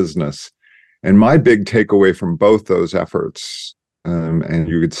of a business. And my big takeaway from both those efforts, and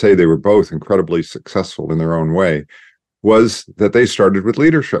you could say they were both incredibly successful in their own way, was that they started with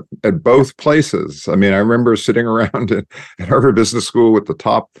leadership at both places. I mean, I remember sitting around at Harvard Business School with the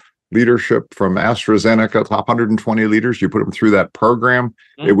top leadership from AstraZeneca, top 120 leaders. You put them through that program.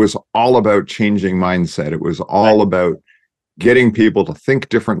 It was all about changing mindset. It was all about getting people to think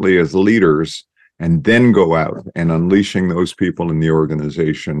differently as leaders and then go out and unleashing those people in the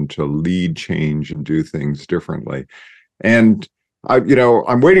organization to lead change and do things differently. And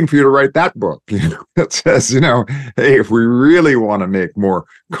I'm waiting for you to write that book, that says, hey, if we really want to make more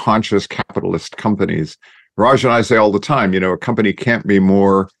conscious capitalist companies, Raj and I say all the time, a company can't be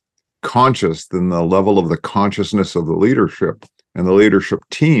more conscious than the level of the consciousness of the leadership and the leadership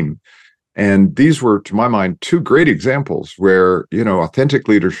team. And these were, to my mind, two great examples where, authentic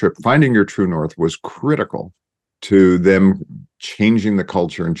leadership, finding your true north, was critical to them changing the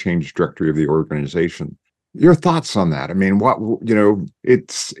culture and change the trajectory of the organization. Your thoughts on that? I mean,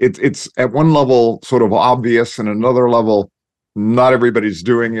 it's at one level sort of obvious, and another level, not everybody's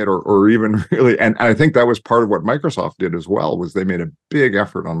doing it, or even really. And I think that was part of what Microsoft did as well, was they made a big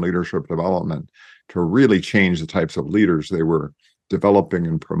effort on leadership development to really change the types of leaders they were developing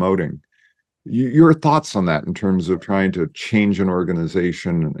and promoting. Your thoughts on that in terms of trying to change an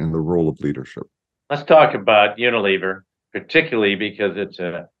organization and the role of leadership? Let's talk about Unilever, particularly because it's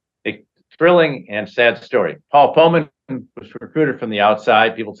a thrilling and sad story. Paul Polman was recruited from the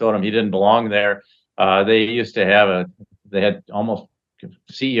outside. People told him he didn't belong there. They had almost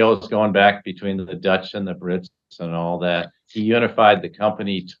CEOs going back between the Dutch and the Brits and all that. He unified the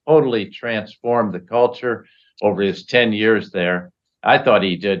company, totally transformed the culture over his 10 years there. I thought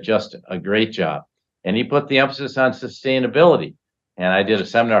he did just a great job. And he put the emphasis on sustainability. And I did a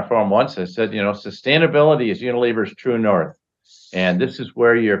seminar for him once. I said, sustainability is Unilever's true north. And this is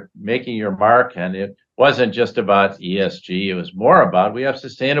where you're making your mark. And it wasn't just about ESG. It was more about, we have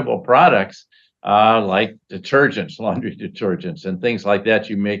sustainable products like detergents, laundry detergents, and things like that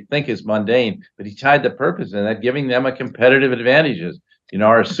you may think is mundane. But he tied the purpose in that, giving them a competitive advantages.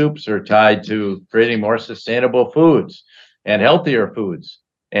 Our soups are tied to creating more sustainable foods and healthier foods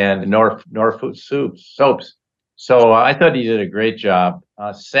and Norfood soaps. So I thought he did a great job.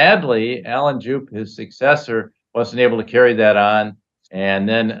 Sadly, Alan Joop, his successor, wasn't able to carry that on, and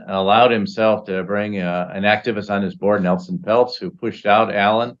then allowed himself to bring an activist on his board, Nelson Peltz, who pushed out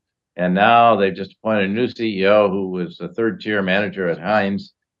Alan. And now they've just appointed a new CEO who was a third-tier manager at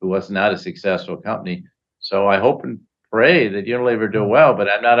Heinz, who was not a successful company. So I hope and pray that Unilever do well, but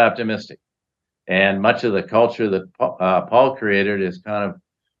I'm not optimistic. And much of the culture that Paul created is kind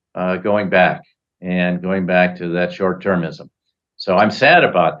of going back to that short-termism. So I'm sad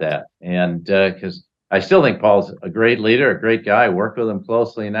about that. And because I still think Paul's a great leader, a great guy. I work with him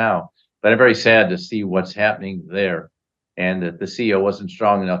closely now, but I'm very sad to see what's happening there, and that the CEO wasn't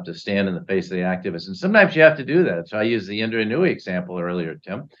strong enough to stand in the face of the activists. And sometimes you have to do that. So I used the Indra Nooyi example earlier,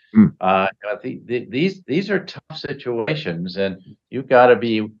 Tim. These are tough situations, and you've got to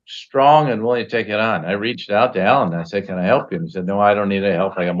be strong and willing to take it on. I reached out to Alan. I said, "Can I help you?" And he said, "No, I don't need any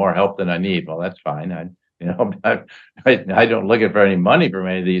help. I got more help than I need." Well, that's fine. I don't look for any money from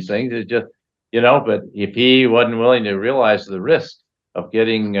any of these things. It's just, but if he wasn't willing to realize the risk of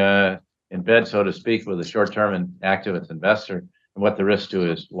getting in bed, so to speak, with a short-term and activist investor, and what the risk to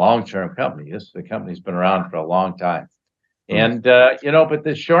his long-term company is. The company's been around for a long time. And, but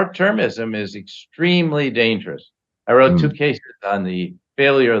the short-termism is extremely dangerous. I wrote two cases on the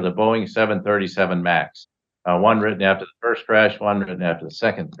failure of the Boeing 737 MAX, one written after the first crash, one written after the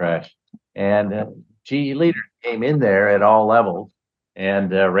second crash. And GE leaders came in there at all levels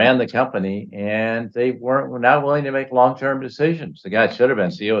and ran the company, and they were not willing to make long-term decisions. The guy should have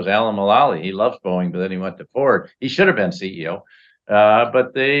been CEO is Alan Mulally. He loves Boeing, but then he went to Ford. He should have been CEO.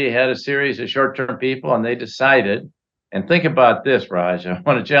 But they had a series of short-term people, and they decided, and think about this, Raj, I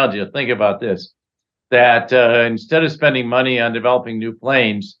want to challenge you to think about this, that instead of spending money on developing new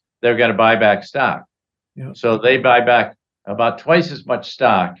planes, they're going to buy back stock. Yeah. So they buy back about twice as much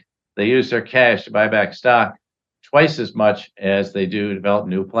stock they use their cash to buy back stock twice as much as they do develop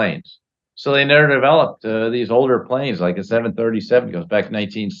new planes. So they never developed these older planes, like a 737 goes back to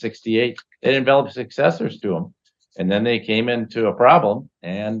 1968. They didn't develop successors to them. And then they came into a problem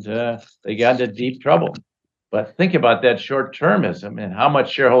and they got into deep trouble. But think about that short-termism and how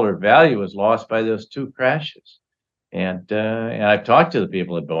much shareholder value was lost by those two crashes. And I've talked to the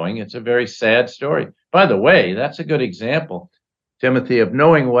people at Boeing. It's a very sad story. By the way, that's a good example, Timothy, of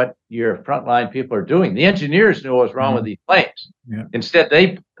knowing what your frontline people are doing. The engineers knew what was wrong with these planes. Yeah. Instead,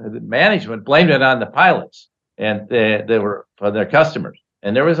 the management blamed it on the pilots, and they were for their customers.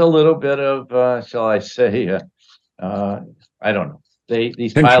 And there was a little bit of, shall I say, I don't know.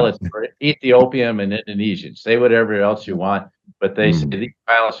 These pilots are Ethiopian and Indonesian. Say whatever else you want, but they say these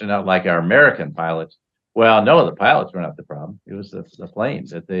pilots are not like our American pilots. Well, no, the pilots were not the problem. It was the planes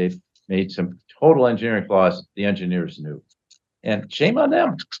that they made some total engineering flaws the engineers knew. And shame on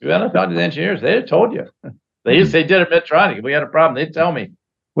them. If you hadn't talked to the engineers, they'd have told you. They did at Medtronic. If we had a problem, they'd tell me.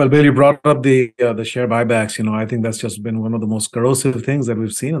 Well, Bill, you brought up the share buybacks. I think that's just been one of the most corrosive things that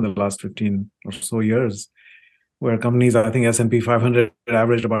we've seen in the last 15 or so years, where companies, I think S&P 500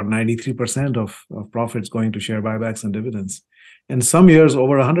 averaged about 93% of profits going to share buybacks and dividends. In some years,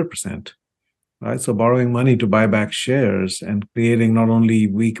 over 100%. Right? So borrowing money to buy back shares and creating not only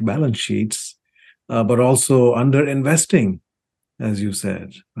weak balance sheets, but also under-investing, as you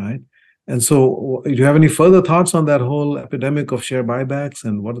said, right? And so do you have any further thoughts on that whole epidemic of share buybacks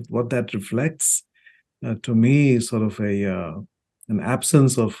and what that reflects? To me, sort of an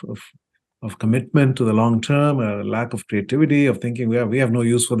absence of commitment to the long term, a lack of creativity, of thinking we have no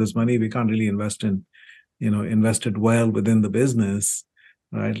use for this money. We can't really invest it well within the business,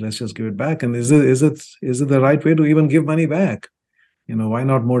 right? Let's just give it back. And is it the right way to even give money back? Why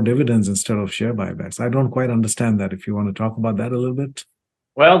not more dividends instead of share buybacks? I don't quite understand that. If you want to talk about that a little bit.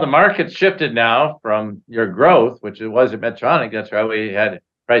 Well, the market's shifted now from your growth, which it was at Medtronic. That's why we had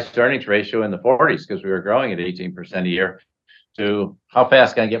price to earnings ratio in the 40s, because we were growing at 18% a year, to how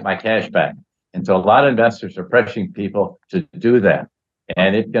fast can I get my cash back? And so a lot of investors are pressuring people to do that.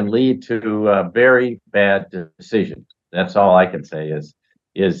 And it can lead to very bad decisions. That's all I can say is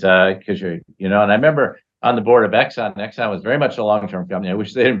because and I remember on the board of Exxon. Exxon was very much a long-term company. I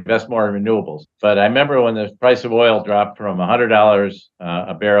wish they'd invest more in renewables. But I remember when the price of oil dropped from $100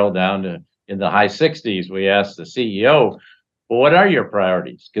 a barrel down to in the high 60s, we asked the CEO, well, what are your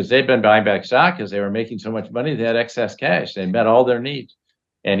priorities? Because they'd been buying back stock because they were making so much money, they had excess cash. They met all their needs.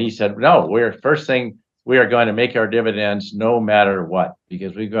 And he said, no, we are going to make our dividends no matter what,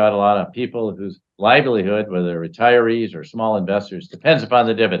 because we've got a lot of people whose livelihood, whether retirees or small investors, depends upon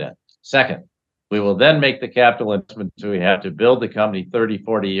the dividend. Second, we will then make the capital investments we have to build the company 30,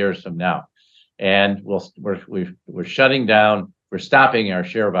 40 years from now. And we're shutting down, we're stopping our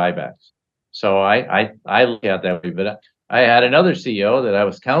share buybacks. So I look at that way. But I had another CEO that I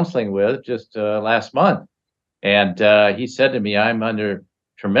was counseling with just last month. And he said to me, I'm under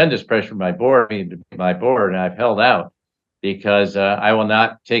tremendous pressure from my board, and I've held out because I will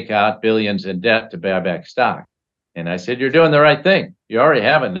not take out billions in debt to buy back stock. And I said, you're doing the right thing. You already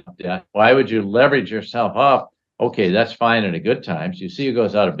have enough debt. Why would you leverage yourself up? Okay, that's fine in the good times. You see who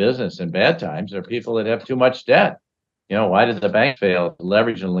goes out of business in bad times are people that have too much debt. Why did the bank fail?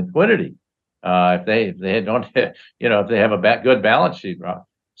 Leverage and liquidity. If they don't, if they have a good balance sheet.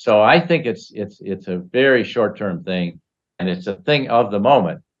 So I think it's a very short-term thing, and it's a thing of the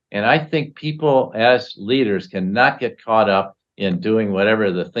moment. And I think people as leaders cannot get caught up in doing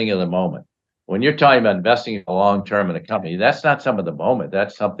whatever the thing of the moment. When you're talking about investing in the long term in a company, that's not some of the moment.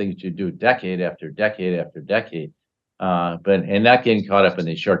 That's something that you do decade after decade after decade. And not getting caught up in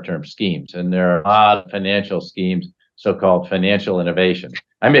these short-term schemes. And there are a lot of financial schemes, so-called financial innovation.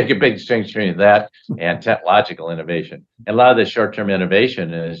 I make a big distinction between that and technological innovation. And a lot of this short-term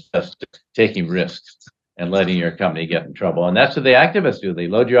innovation is just taking risks and letting your company get in trouble. And that's what the activists do. They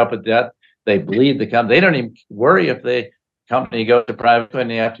load you up with debt. They bleed the company. They don't even worry if the company goes to private and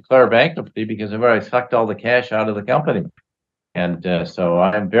they have to declare bankruptcy because they've already sucked all the cash out of the company. And so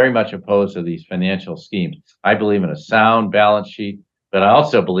I'm very much opposed to these financial schemes. I believe in a sound balance sheet, but I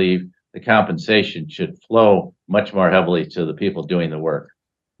also believe the compensation should flow much more heavily to the people doing the work.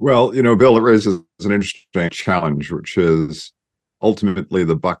 Well, Bill, it raises an interesting challenge, which is ultimately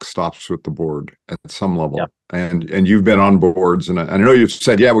the buck stops with the board at some level. Yep. And you've been on boards, and I know you've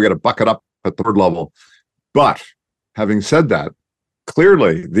said, yeah, we got to buck it up at the board level. But having said that,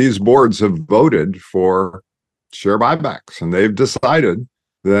 clearly these boards have voted for share buybacks, and they've decided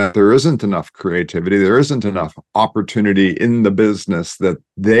that there isn't enough creativity, there isn't enough opportunity in the business that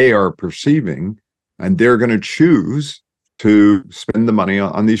they are perceiving, and they're going to choose to spend the money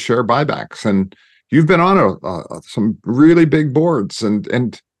on these share buybacks. And you've been on some really big boards.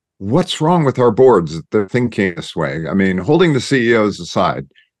 And what's wrong with our boards that they're thinking this way? I mean, holding the CEOs aside,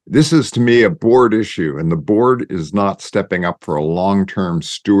 this is to me a board issue, and the board is not stepping up for a long-term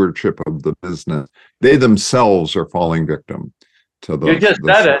stewardship of the business. They themselves are falling victim to the. You just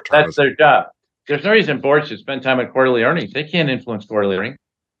said it. That's their job. There's no reason boards should spend time on quarterly earnings. They can't influence quarterly earnings,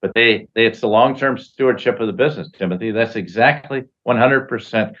 but it's the long-term stewardship of the business, Timothy. That's exactly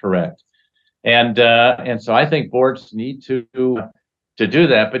 100% correct. And so I think boards need to do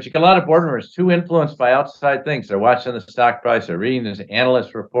that. But you get a lot of board members too influenced by outside things. They're watching the stock price, they're reading the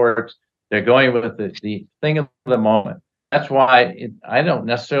analyst reports, they're going with the thing of the moment. That's why I don't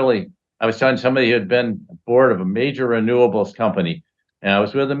necessarily. I was telling somebody who had been board of a major renewables company, and I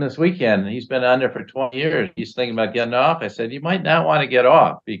was with him this weekend, and he's been on there for 20 years. He's thinking about getting off. I said, you might not want to get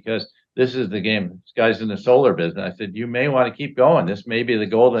off because this is the game. This guy's in the solar business. I said, you may want to keep going. This may be the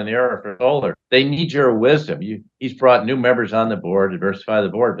golden era for solar. They need your wisdom. He's brought new members on the board, diversify the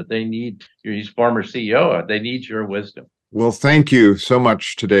board, but he's former CEO. They need your wisdom. Well, thank you so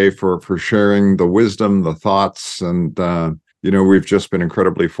much today for sharing the wisdom, the thoughts, and we've just been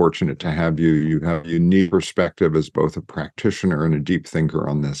incredibly fortunate to have you. You have a unique perspective as both a practitioner and a deep thinker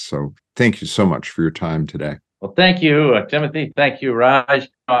on this. So thank you so much for your time today. Well, thank you, Timothy. Thank you, Raj.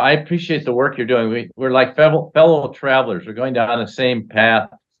 I appreciate the work you're doing. We're like fellow travelers. We're going down the same path.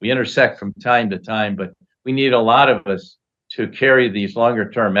 We intersect from time to time, but we need a lot of us to carry these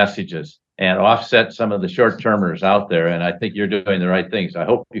longer-term messages and offset some of the short-termers out there. And I think you're doing the right things. I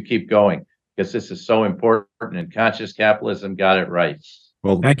hope you keep going because this is so important, and Conscious Capitalism got it right.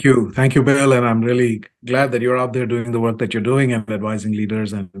 Well, thank you, Bill. And I'm really glad that you're out there doing the work that you're doing and advising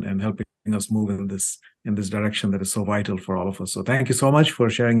leaders and helping us move in this direction that is so vital for all of us. So thank you so much for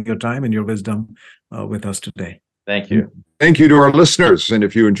sharing your time and your wisdom with us today. Thank you. Thank you to our listeners. And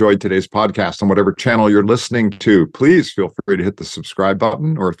if you enjoyed today's podcast on whatever channel you're listening to, please feel free to hit the subscribe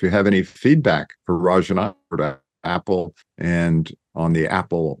button. Or if you have any feedback for Raj and I, or to Apple, and on the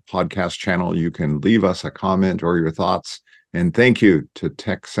Apple podcast channel, you can leave us a comment or your thoughts. And thank you to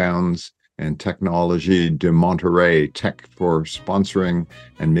Tech Sounds and Technology de Monterrey Tech for sponsoring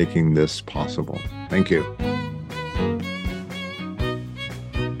and making this possible. Thank you.